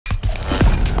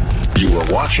You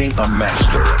are watching a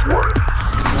master at work.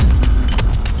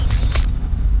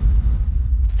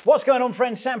 What's going on,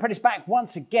 friends? Sam Prentice back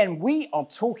once again. We are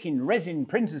talking resin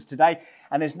printers today,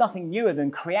 and there's nothing newer than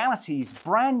Creality's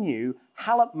brand new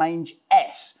Halot Mage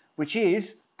S, which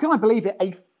is, can I believe it,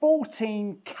 a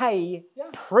 14k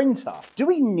printer. Do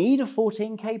we need a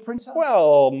 14k printer?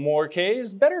 Well, more K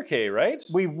is better K, right?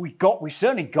 We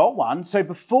certainly got one. So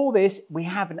before this, we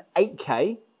have an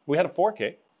 8k. We had a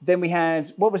 4K. Then we had,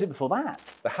 what was it before that?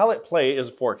 The Halot Play is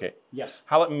a 4K. Yes.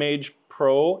 Halot Mage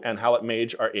Pro and Halot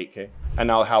Mage are 8K. And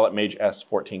now Halot Mage S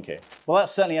 14K. Well,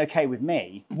 that's certainly okay with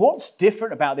me. What's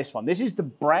different about this one? This is the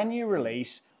brand new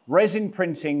release, resin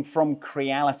printing from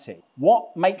Creality.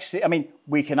 What makes it, I mean,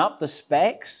 we can up the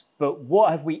specs, but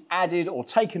what have we added or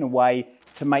taken away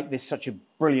to make this such a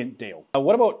brilliant deal?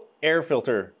 What about air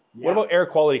filter? Yeah. What about air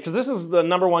quality? Because this is the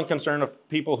 #1 concern of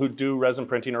people who do resin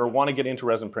printing or want to get into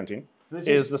resin printing,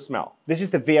 is the smell. This is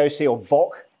the VOC or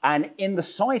VOC. And in the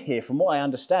side here, from what I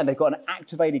understand, they've got an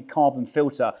activated carbon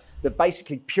filter that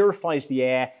basically purifies the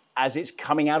air as it's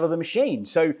coming out of the machine.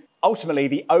 So ultimately,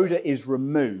 the odor is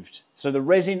removed. So the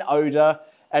resin odor,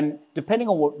 and depending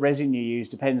on what resin you use,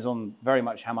 depends on very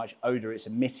much how much odor it's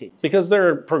emitting. Because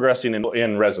they're progressing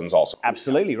in resins also.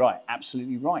 Absolutely right,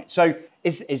 absolutely right. So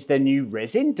is there new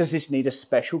resin? Does this need a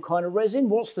special kind of resin?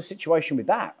 What's the situation with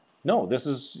that? No, this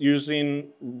is using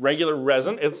regular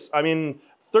resin. It's, I mean,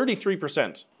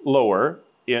 33% lower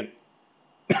in...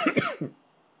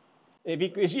 Have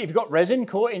you got resin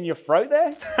caught in your throat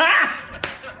there?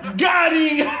 Got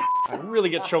him! I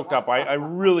really get choked up. I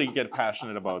really get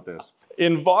passionate about this.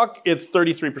 In VOC, it's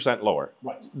 33% lower.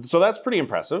 Right. So that's pretty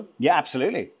impressive. Yeah,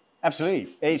 absolutely.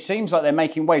 Absolutely. It seems like they're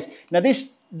making waves. Now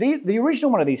the original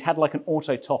one of these had like an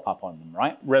auto top up on them,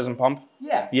 right? Resin pump?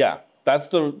 Yeah. Yeah. That's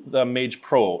the Mage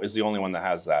Pro is the only one that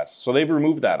has that. So they've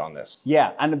removed that on this.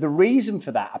 Yeah, and the reason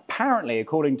for that, apparently,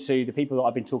 according to the people that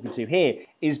I've been talking to here,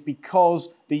 is because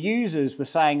the users were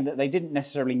saying that they didn't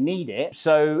necessarily need it.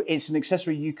 So it's an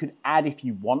accessory you could add if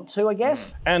you want to, I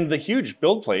guess. And the huge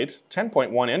build plate,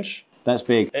 10.1 inch. That's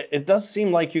big. It does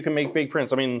seem like you can make big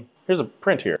prints. I mean, here's a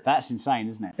print here. That's insane,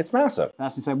 isn't it? It's massive.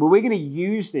 That's insane. Well, we're going to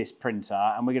use this printer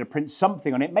and we're going to print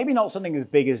something on it. Maybe not something as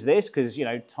big as this because, you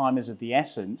know, time is of the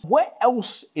essence. What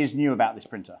else is new about this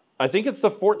printer? I think it's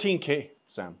the 14K,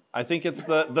 Sam. I think it's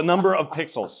the number of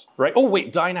pixels, right? Oh,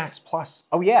 wait, Dynax Plus.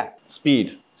 Oh, yeah.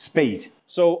 Speed. Speed.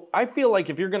 So I feel like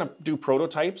if you're going to do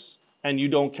prototypes and you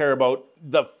don't care about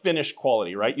the finished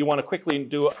quality, right? You want to quickly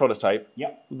do a prototype,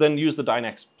 yep. Then use the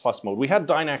Dynax Plus mode. We had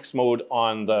Dynax mode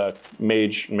on the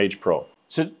Mage Pro.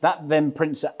 So that then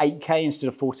prints at 8K instead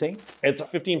of 14? It's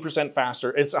 15% faster.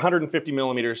 It's 150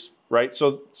 millimeters, right?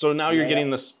 So now you're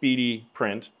getting the speedy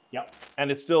print. Yep.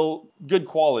 And it's still good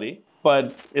quality,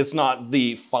 but it's not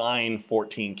the fine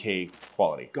 14K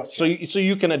quality. Gotcha. So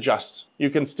you can adjust. You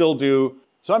can still do...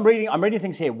 So I'm reading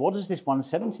things here. What does this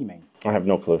 170 mean? I have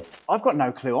no clue. I've got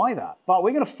no clue either. But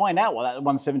we're going to find out what that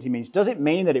 170 means. Does it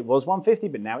mean that it was 150,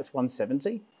 but now it's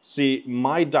 170? See,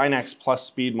 my Dynax Plus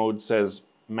speed mode says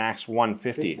max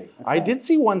 150. Okay. I did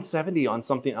see 170 on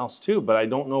something else too, but I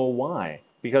don't know why.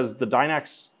 Because the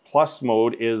Dynax Plus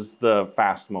mode is the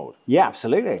fast mode. Yeah,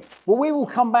 absolutely. Well, we will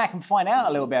come back and find out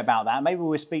a little bit about that. Maybe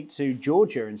we'll speak to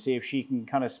Georgia and see if she can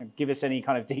kind of give us any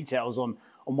kind of details on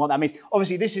what that means.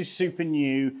 Obviously, this is super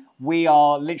new. We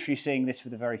are literally seeing this for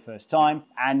the very first time.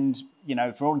 And, you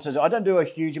know, for all intents, I don't do a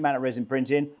huge amount of resin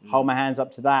printing. Hold my hands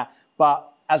up to that. But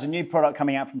as a new product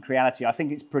coming out from Creality, I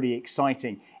think it's pretty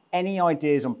exciting. Any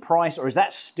ideas on price, or is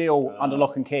that still under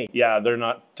lock and key? Yeah, they're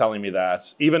not telling me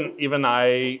that. Even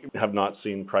I have not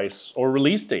seen price or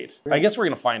release date. Really? I guess we're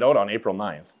going to find out on April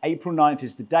 9th. April 9th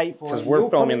is the date for it. Because we're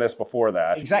filming this before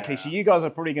that. Exactly, so you guys are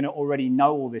probably going to already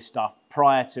know all this stuff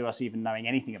prior to us even knowing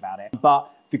anything about it.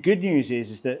 But the good news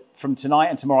is that from tonight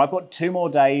and tomorrow, I've got 2 more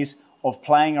days of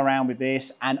playing around with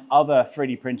this and other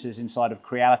 3D printers inside of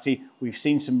Creality. We've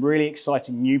seen some really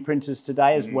exciting new printers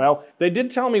today as well. They did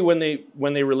tell me when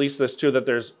they released this too that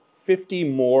there's 50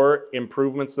 more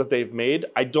improvements that they've made.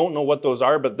 I don't know what those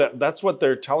are, but that's what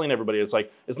they're telling everybody. It's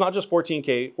like, it's not just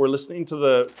 14K, we're listening to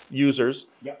the users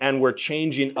and we're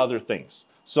changing other things.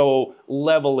 So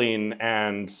leveling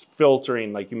and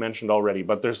filtering, like you mentioned already,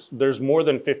 but there's more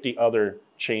than 50 other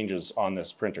changes on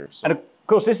this printer. So. And of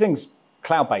course, this thing's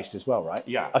cloud-based as well, right?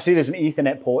 Yeah. I see there's an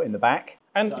Ethernet port in the back.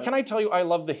 And can I tell you, I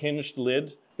love the hinged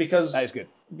lid because that is good.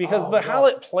 Because the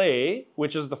Halot Play,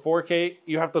 which is the 4K,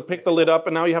 you have to pick the lid up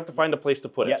and now you have to find a place to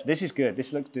put it. Yeah, this is good. This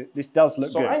does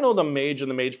look good. So I know the Mage and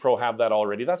the Mage Pro have that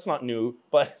already. That's not new,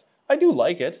 but I do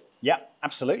like it. Yeah,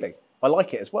 absolutely. I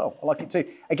like it as well. I like it too.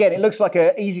 Again, it looks like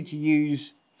a easy to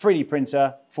use 3D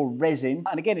printer for resin.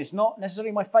 And again, it's not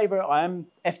necessarily my favorite.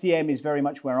 FDM is very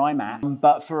much where I'm at.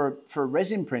 But for a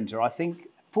resin printer, I think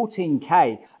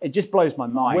 14K, it just blows my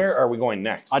mind. Where are we going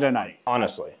next? I don't know.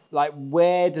 Honestly. Like,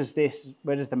 where does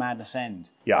the madness end?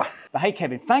 Yeah. But hey,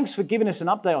 Kevin, thanks for giving us an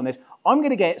update on this. I'm going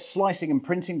to get slicing and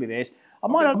printing with this. I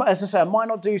might not, as I say, I might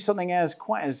not do something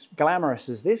quite as glamorous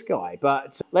as this guy,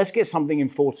 but let's get something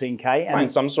in 14K. And find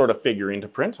some sort of figurine to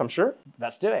print, I'm sure.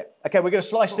 Let's do it. Okay, we're going to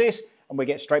slice this and we'll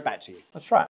get straight back to you. Let's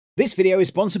try. This video is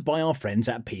sponsored by our friends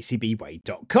at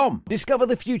PCBWay.com. Discover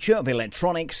the future of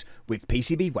electronics with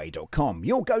PCBWay.com,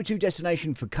 your go-to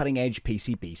destination for cutting-edge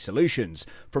PCB solutions.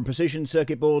 From precision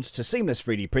circuit boards to seamless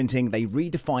 3D printing, they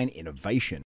redefine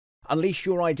innovation. Unleash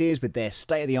your ideas with their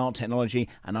state-of-the-art technology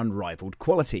and unrivaled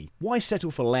quality. Why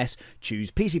settle for less?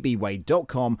 Choose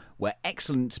PCBWay.com, where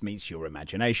excellence meets your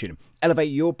imagination.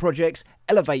 Elevate your projects,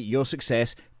 elevate your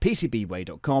success.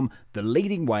 PCBWay.com, the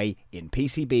leading way in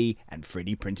PCB and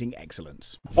 3D printing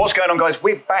excellence. What's going on, guys?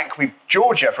 We're back with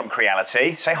Georgia from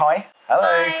Creality. Say hi. Hello.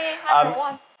 Hi,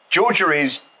 everyone. Georgia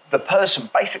is the person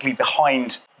basically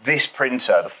behind this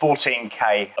printer, the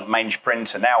 14K Mage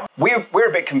printer. Now, we're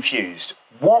a bit confused.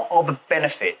 What are the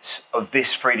benefits of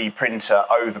this 3D printer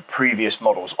over previous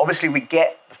models? Obviously, we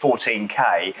get the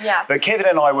 14K, but Kevin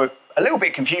and I were a little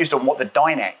bit confused on what the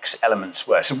Dynax elements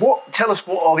were. So tell us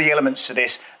what are the elements to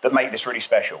this that make this really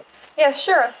special? Yeah,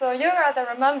 sure. So you guys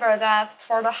remember that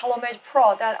for the Halot Mage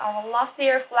Pro, that our last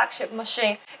year flagship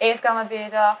machine is gonna be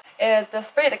the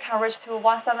speed can reach to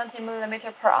 170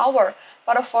 millimeter per hour.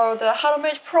 But for the Halot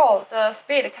Mage Pro, the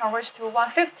speed can reach to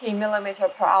 150 millimeter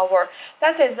per hour.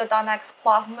 That is the Dynax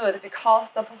Plus mode because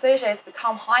the precision is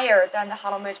become higher than the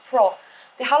Halot Mage Pro.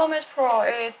 The Halot Mage Pro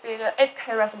is with the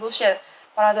 8K resolution,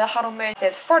 but the Halot Mage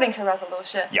is 14K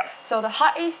resolution. Yeah. So the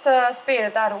highest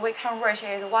speed that we can reach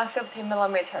is 150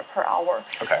 millimeter per hour.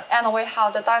 Okay. And we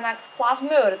have the Dynax Plus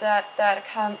mode that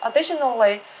can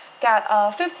additionally get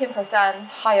 15%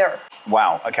 higher.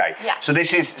 Wow, okay. Yeah. So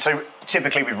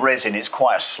typically with resin, it's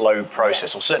quite a slow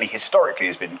process, or certainly historically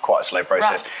has been quite a slow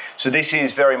process. Right. So this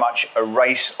is very much a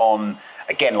race on,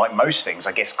 again, like most things,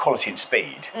 I guess, quality and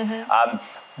speed.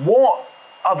 What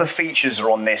other features are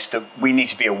on this that we need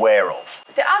to be aware of?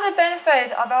 The other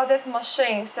benefit about this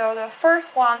machine, so the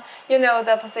first one,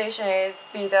 the position is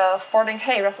the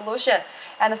 14K resolution,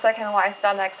 and the second one is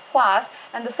Dynax Plus,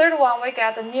 and the third one we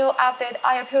get the new updated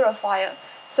air purifier.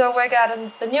 So we get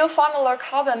the new formula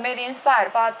carbon made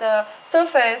inside, but the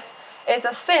surface is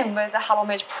the same with the Halot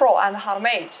Mage Pro and the Halot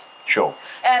Mage. Sure.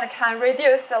 And can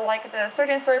reduce the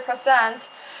 33%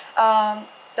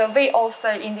 the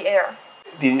VOC in the air.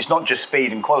 It's not just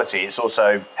speed and quality, it's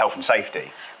also health and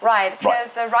safety. Right, because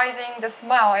the rising the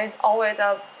smell is always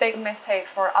a big mistake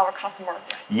for our customer.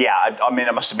 Yeah, I mean,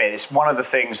 I must admit, it's one of the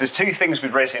things, there's two things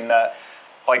with resin that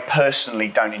I personally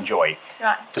don't enjoy.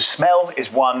 Right. The smell is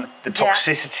one, the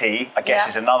toxicity, I guess,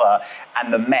 is another,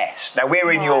 and the mess. Now,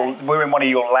 we're in one of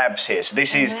your labs here, so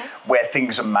this is where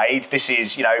things are made. This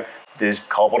is, there's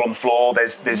cardboard on the floor,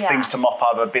 there's things to mop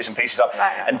other bits and pieces up.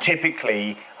 Right. And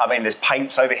typically, I mean, there's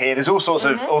paints over here, there's all sorts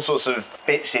of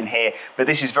bits in here, but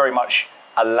this is very much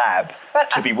a lab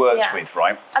to be worked with,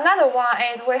 right? Another one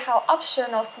is we have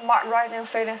optional smart rising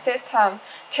filling system,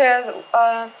 because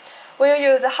when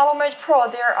you use the Halot Mage Pro,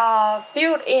 there are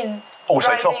built-in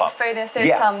rising filling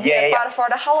system. But for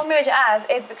the Halot Mage S,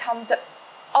 it becomes the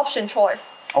option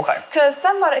choice. Okay. Because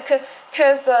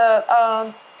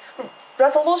the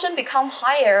resolution become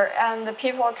higher, and the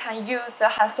people can use the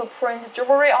has to print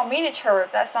jewelry or miniature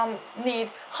that some need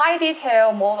high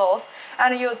detail models,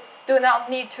 and you do not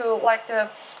need to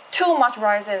too much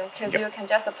resin, because you can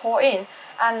just pour in,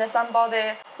 and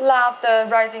somebody love the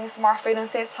rising smart filling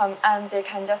system and they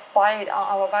can just buy it on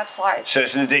our website. So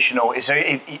it's an additional,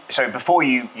 so before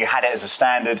you had it as a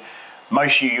standard,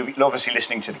 you're obviously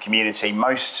listening to the community,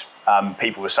 most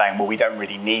people were saying, well, we don't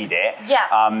really need it.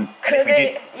 Yeah,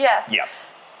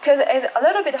 because it's a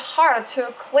little bit hard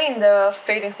to clean the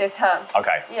filling system.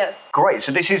 Okay. Yes. Great,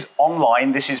 so this is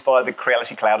online, this is via the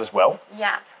Creality Cloud as well.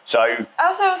 Yeah. So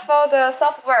also for the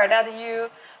software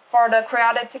for the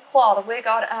Creality Cloud, we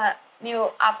got a new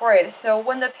upgrade. So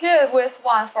when the previous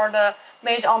one for the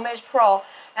Mage or Mage Pro,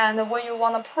 and when you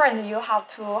want to print, you have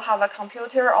to have a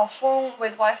computer or phone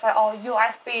with Wi-Fi or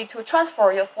USB to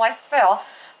transfer your slice file.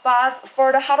 But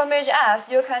for the Halot Mage S,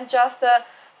 you can just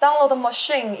download the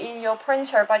machine in your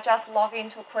printer by just logging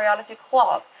into Creality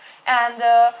Cloud. And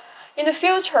in the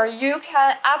future, you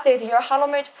can update your Halot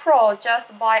Mage Pro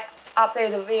just by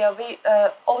update via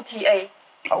OTA.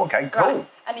 Oh, okay, cool. Right.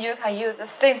 And you can use the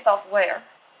same software.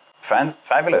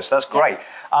 Fabulous, that's great.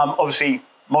 Obviously,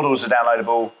 models are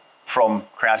downloadable from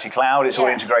Creality Cloud. It's all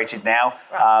integrated now.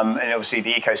 Right. And obviously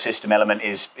the ecosystem element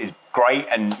is great,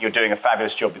 and you're doing a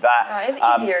fabulous job with that. Right. It's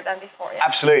easier than before. Yeah.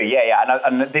 Absolutely, yeah.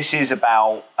 And this is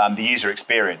about the user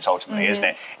experience ultimately, isn't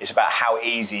it? It's about how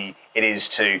easy it is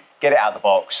to get it out of the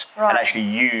box and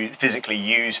actually physically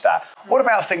use that. What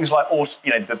about things like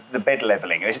the bed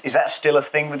leveling? Is that still a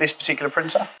thing with this particular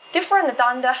printer? Different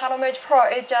than the Halot Mage Pro,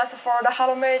 it's just for the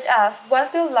Halot Mage S.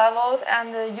 Once you leveled,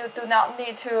 and you do not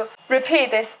need to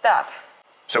repeat this step.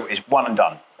 So it's one and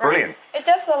done. Brilliant. It's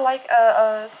just like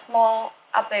a small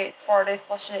update for this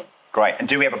machine. Great. And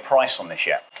do we have a price on this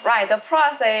yet? Right. The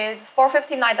price is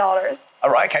 $459. All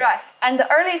right. Okay. Right. And the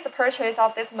earliest purchase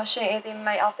of this machine is in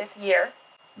May of this year.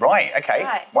 Right. Okay.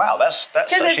 Right. Wow. That's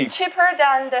because actually it's cheaper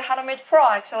than the Halot Mage Pro,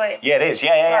 actually. Yeah, it is.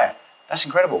 Yeah. That's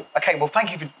incredible. Okay. Well,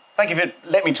 thank you for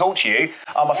letting me talk to you.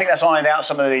 I think that's ironed out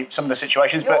some of the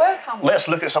situations. You're welcome. Let's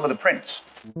look at some of the prints.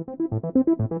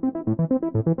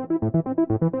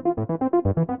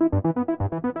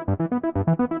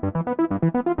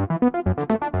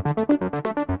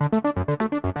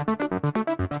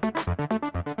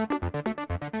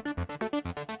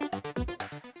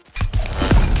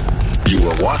 You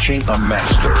are watching a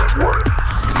master at work.